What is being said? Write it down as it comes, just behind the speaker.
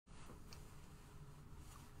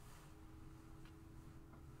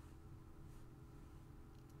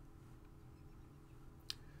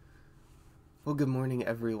Well, good morning,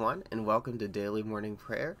 everyone, and welcome to Daily Morning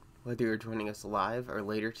Prayer. Whether you're joining us live or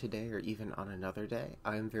later today or even on another day,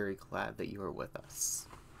 I am very glad that you are with us.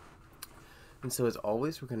 And so, as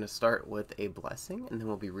always, we're going to start with a blessing, and then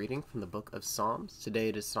we'll be reading from the book of Psalms. Today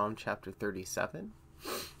it is Psalm chapter 37,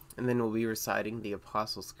 and then we'll be reciting the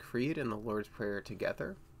Apostles' Creed and the Lord's Prayer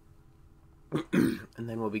together. And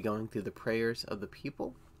then we'll be going through the prayers of the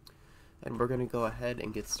people, and we're going to go ahead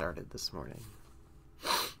and get started this morning.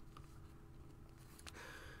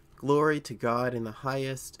 Glory to God in the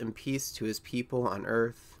highest, and peace to his people on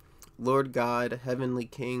earth. Lord God, heavenly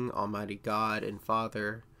King, almighty God and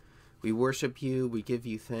Father, we worship you, we give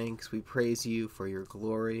you thanks, we praise you for your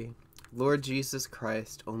glory. Lord Jesus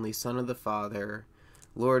Christ, only Son of the Father,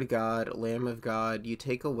 Lord God, Lamb of God, you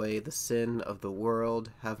take away the sin of the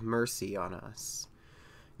world, have mercy on us.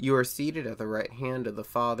 You are seated at the right hand of the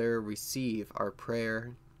Father, receive our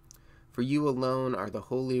prayer. For you alone are the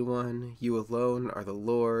Holy One, you alone are the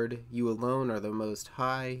Lord, you alone are the Most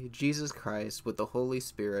High, Jesus Christ, with the Holy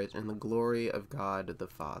Spirit, and the glory of God the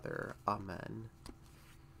Father. Amen.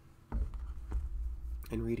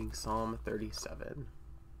 And reading Psalm 37.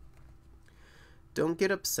 Don't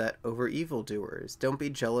get upset over evildoers. Don't be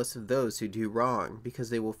jealous of those who do wrong, because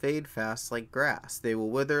they will fade fast like grass. They will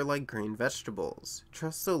wither like green vegetables.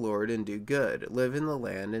 Trust the Lord and do good. Live in the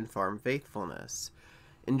land and farm faithfulness.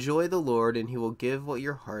 Enjoy the Lord, and he will give what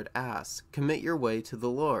your heart asks. Commit your way to the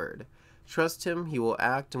Lord. Trust him, he will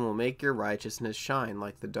act and will make your righteousness shine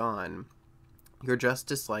like the dawn, your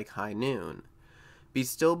justice like high noon. Be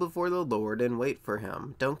still before the Lord and wait for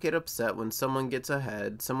him. Don't get upset when someone gets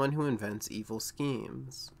ahead, someone who invents evil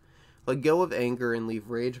schemes. Let go of anger and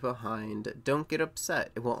leave rage behind. Don't get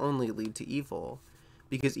upset, it will only lead to evil.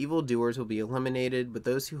 Because evildoers will be eliminated, but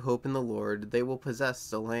those who hope in the Lord, they will possess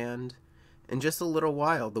the land. In just a little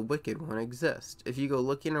while, the wicked won't exist. If you go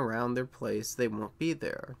looking around their place, they won't be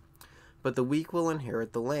there. But the weak will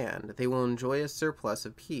inherit the land. They will enjoy a surplus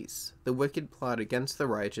of peace. The wicked plot against the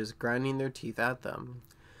righteous, grinding their teeth at them.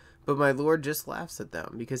 But my Lord just laughs at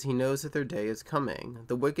them, because he knows that their day is coming.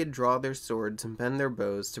 The wicked draw their swords and bend their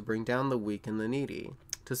bows to bring down the weak and the needy,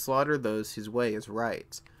 to slaughter those whose way is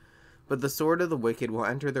right. But the sword of the wicked will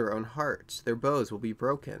enter their own hearts. Their bows will be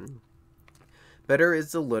broken. Better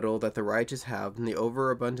is the little that the righteous have than the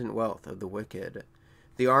overabundant wealth of the wicked.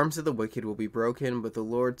 The arms of the wicked will be broken, but the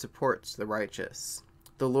Lord supports the righteous.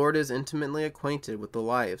 The Lord is intimately acquainted with the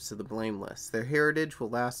lives of the blameless. Their heritage will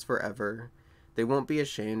last forever. They won't be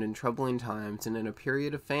ashamed in troubling times, and in a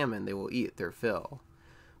period of famine they will eat their fill.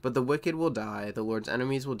 But the wicked will die, the Lord's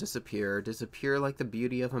enemies will disappear like the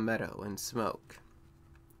beauty of a meadow in smoke.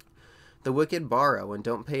 The wicked borrow and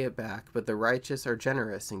don't pay it back, but the righteous are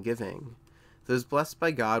generous in giving. Those blessed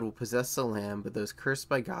by God will possess the land, but those cursed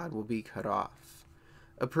by God will be cut off.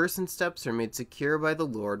 A person's steps are made secure by the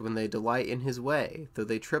Lord when they delight in his way. Though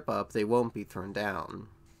they trip up, they won't be thrown down.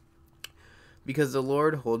 Because the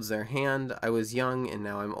Lord holds their hand. I was young and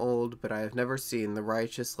now I'm old, but I have never seen the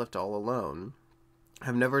righteous left all alone. I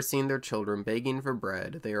have never seen their children begging for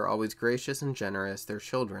bread. They are always gracious and generous. Their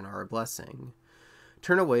children are a blessing.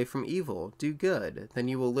 Turn away from evil, do good, then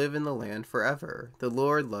you will live in the land forever. The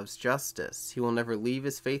Lord loves justice. He will never leave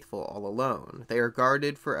his faithful all alone. They are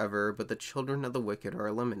guarded forever, but the children of the wicked are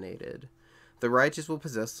eliminated. The righteous will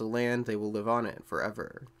possess the land, they will live on it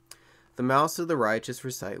forever. The mouths of the righteous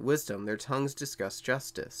recite wisdom, their tongues discuss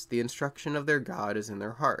justice. The instruction of their God is in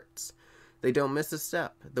their hearts. They don't miss a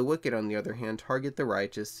step. The wicked, on the other hand, target the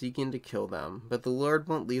righteous, seeking to kill them. But the Lord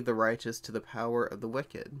won't leave the righteous to the power of the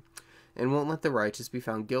wicked, and won't let the righteous be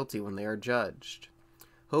found guilty when they are judged.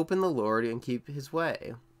 Hope in the Lord and keep his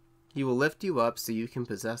way. He will lift you up so you can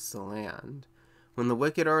possess the land. When the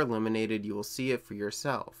wicked are eliminated, you will see it for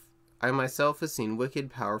yourself. I myself have seen wicked,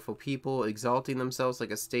 powerful people exalting themselves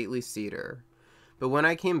like a stately cedar. But when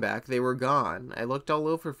I came back, they were gone. I looked all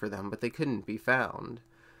over for them, but they couldn't be found.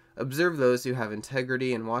 Observe those who have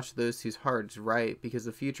integrity and watch those whose heart is right, because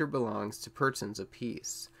the future belongs to persons of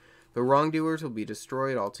peace. The wrongdoers will be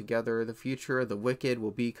destroyed altogether. The future of the wicked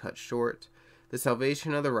will be cut short. The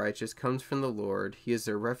salvation of the righteous comes from the Lord. He is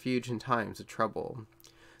their refuge in times of trouble.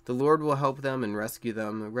 The Lord will help them and rescue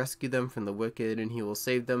them from the wicked, and he will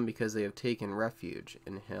save them because they have taken refuge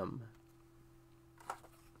in him.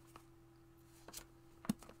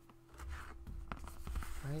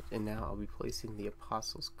 Alright, and now I'll be placing the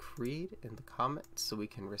Apostles' Creed in the comments so we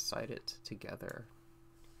can recite it together.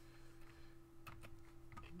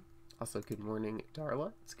 Also, good morning,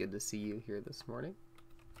 Darla. It's good to see you here this morning.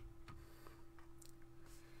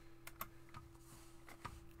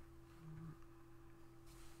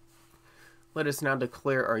 Let us now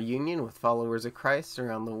declare our union with followers of Christ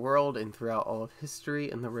around the world and throughout all of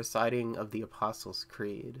history in the reciting of the Apostles'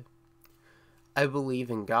 Creed. I believe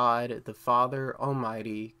in God, the Father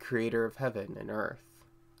Almighty, creator of heaven and earth.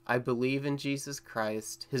 I believe in Jesus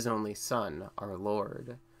Christ, his only Son, our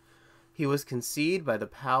Lord. He was conceived by the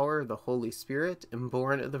power of the Holy Spirit and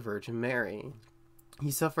born of the Virgin Mary.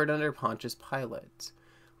 He suffered under Pontius Pilate,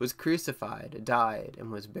 was crucified, died,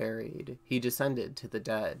 and was buried. He descended to the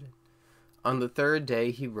dead. On the third day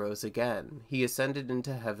he rose again. He ascended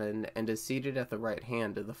into heaven and is seated at the right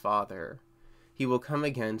hand of the Father. He will come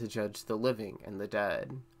again to judge the living and the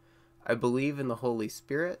dead. I believe in the Holy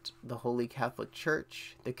Spirit, the Holy Catholic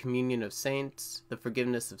Church, the communion of saints, the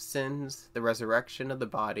forgiveness of sins, the resurrection of the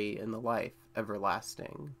body, and the life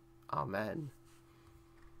everlasting. Amen.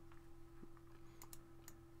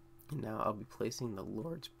 And now I'll be placing the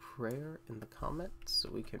Lord's Prayer in the comments so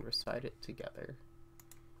we can recite it together.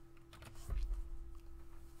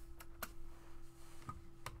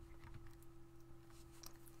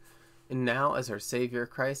 And now, as our Savior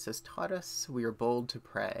Christ has taught us, we are bold to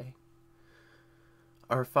pray.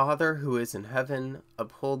 Our Father who is in heaven,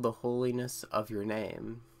 uphold the holiness of your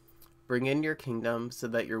name. Bring in your kingdom so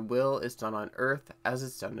that your will is done on earth as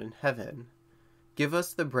it's done in heaven. Give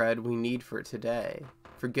us the bread we need for today.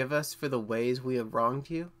 Forgive us for the ways we have wronged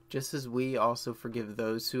you, just as we also forgive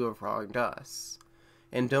those who have wronged us.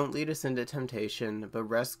 And don't lead us into temptation, but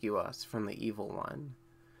rescue us from the evil one.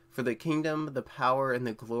 For the kingdom, the power, and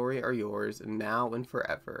the glory are yours, now and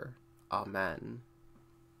forever. Amen.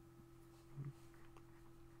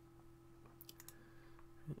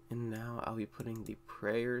 And now I'll be putting the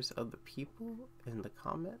prayers of the people in the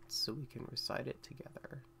comments so we can recite it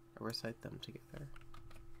together, or recite them together.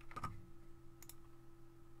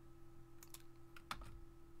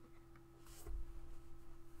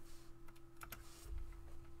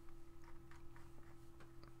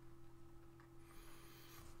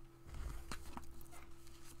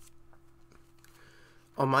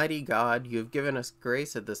 Almighty God, you have given us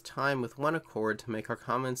grace at this time with one accord to make our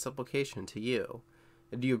common supplication to you.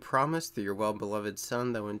 And you have promised through your well-beloved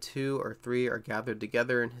Son that when 2 or 3 are gathered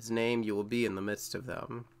together in his name, you will be in the midst of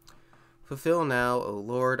them. Fulfill now, O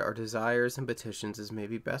Lord, our desires and petitions as may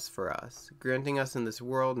be best for us, granting us in this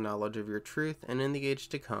world knowledge of your truth, and in the age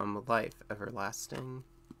to come, life everlasting.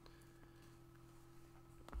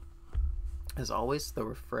 As always, the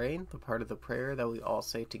refrain, the part of the prayer that we all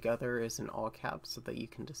say together, is in all caps so that you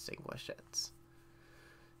can distinguish it.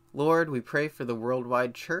 Lord, we pray for the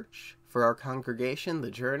worldwide church, for our congregation,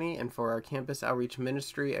 The Journey, and for our campus outreach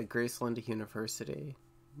ministry at Graceland University,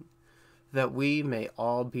 that we may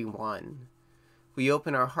all be one. We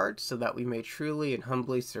open our hearts so that we may truly and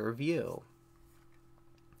humbly serve you,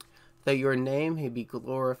 that your name may be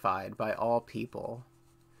glorified by all people.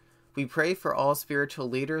 We pray for all spiritual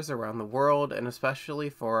leaders around the world, and especially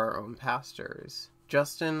for our own pastors,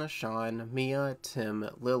 Justin, Sean, Mia, Tim,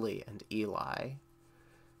 Lily, and Eli,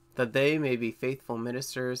 that they may be faithful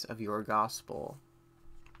ministers of your gospel.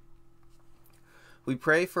 We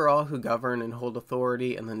pray for all who govern and hold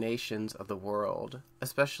authority in the nations of the world,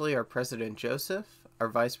 especially our President Joseph, our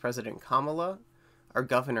Vice President Kamala, our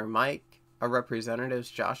Governor Mike, our Representatives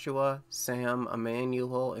Joshua, Sam,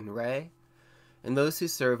 Emmanuel, and Ray, and those who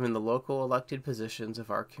serve in the local elected positions of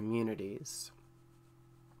our communities,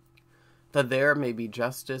 that there may be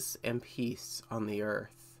justice and peace on the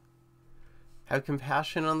earth. Have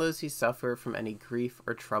compassion on those who suffer from any grief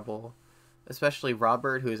or trouble, especially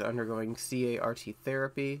Robert, who is undergoing CART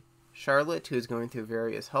therapy, Charlotte, who is going through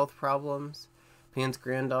various health problems, Pan's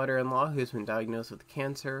granddaughter-in-law, who has been diagnosed with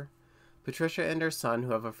cancer, Patricia and her son,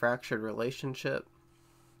 who have a fractured relationship,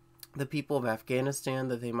 the people of Afghanistan,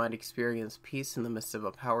 that they might experience peace in the midst of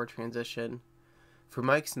a power transition, for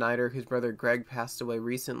Mike Snyder, whose brother Greg passed away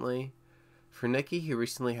recently, for Nikki, who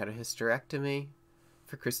recently had a hysterectomy,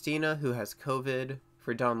 for Christina, who has COVID,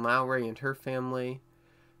 for Dawn Lowry and her family,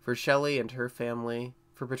 for Shelley and her family,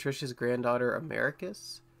 for Patricia's granddaughter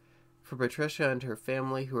Americus, for Patricia and her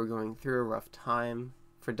family who are going through a rough time,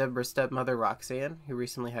 for Deborah's stepmother Roxanne, who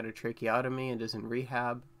recently had a tracheotomy and is in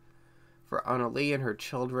rehab, for Annalie and her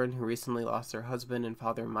children who recently lost their husband and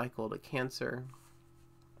father Michael to cancer,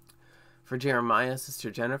 for Jeremiah's sister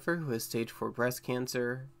Jennifer, who has stage 4 breast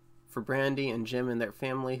cancer, for Brandy and Jim and their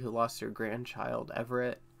family who lost their grandchild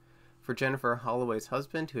Everett, for Jennifer Holloway's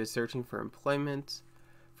husband who is searching for employment,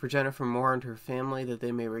 for Jennifer Moore and her family that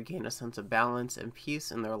they may regain a sense of balance and peace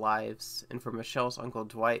in their lives, and for Michelle's uncle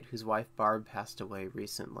Dwight, whose wife Barb passed away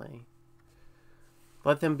recently.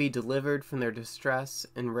 Let them be delivered from their distress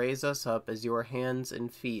and raise us up as your hands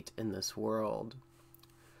and feet in this world.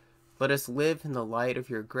 Let us live in the light of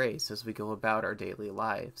your grace as we go about our daily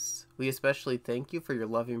lives. We especially thank you for your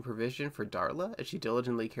loving provision for Darla as she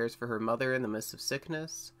diligently cares for her mother in the midst of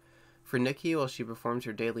sickness, for Nikki while she performs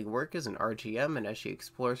her daily work as an RGM and as she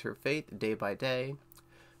explores her faith day by day,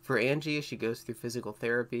 for Angie as she goes through physical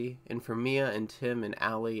therapy, and for Mia and Tim and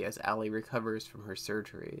Allie as Allie recovers from her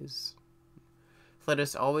surgeries. Let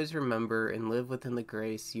us always remember and live within the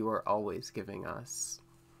grace you are always giving us.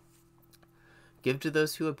 Give to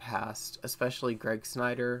those who have passed, especially Greg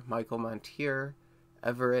Snyder, Michael Montier,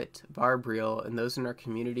 Everett, Barb Reel, and those in our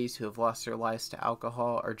communities who have lost their lives to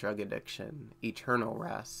alcohol or drug addiction, eternal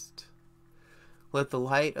rest. Let the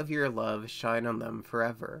light of your love shine on them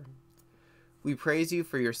forever. We praise you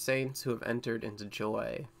for your saints who have entered into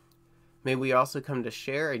joy. May we also come to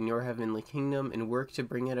share in your heavenly kingdom and work to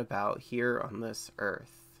bring it about here on this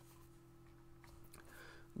earth.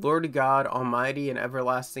 Lord God, Almighty and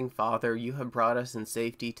everlasting Father, you have brought us in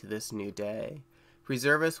safety to this new day.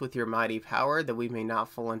 Preserve us with your mighty power, that we may not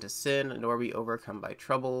fall into sin, nor be overcome by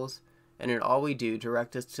troubles, and in all we do,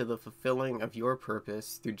 direct us to the fulfilling of your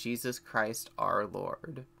purpose, through Jesus Christ our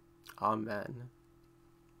Lord. Amen.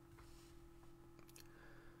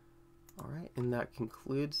 All right, and that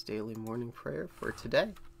concludes Daily Morning Prayer for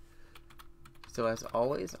today. So as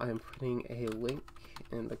always, I am putting a link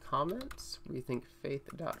in the comments,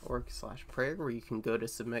 rethinkfaith.org/prayer, where you can go to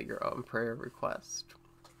submit your own prayer request.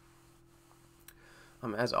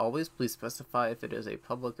 As always, please specify if it is a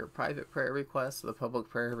public or private prayer request. The public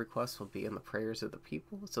prayer request will be in the prayers of the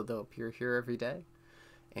people, so they'll appear here every day.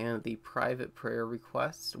 And the private prayer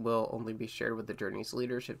request will only be shared with the Journey's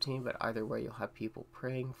leadership team, but either way you'll have people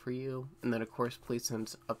praying for you. And then of course please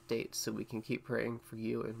send updates so we can keep praying for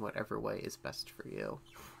you in whatever way is best for you.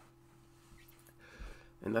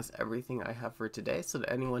 And that's everything I have for today. So to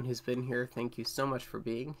anyone who's been here, thank you so much for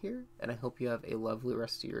being here, and I hope you have a lovely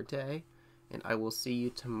rest of your day. And I will see you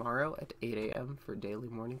tomorrow at 8 a.m. for Daily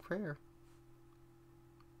Morning Prayer.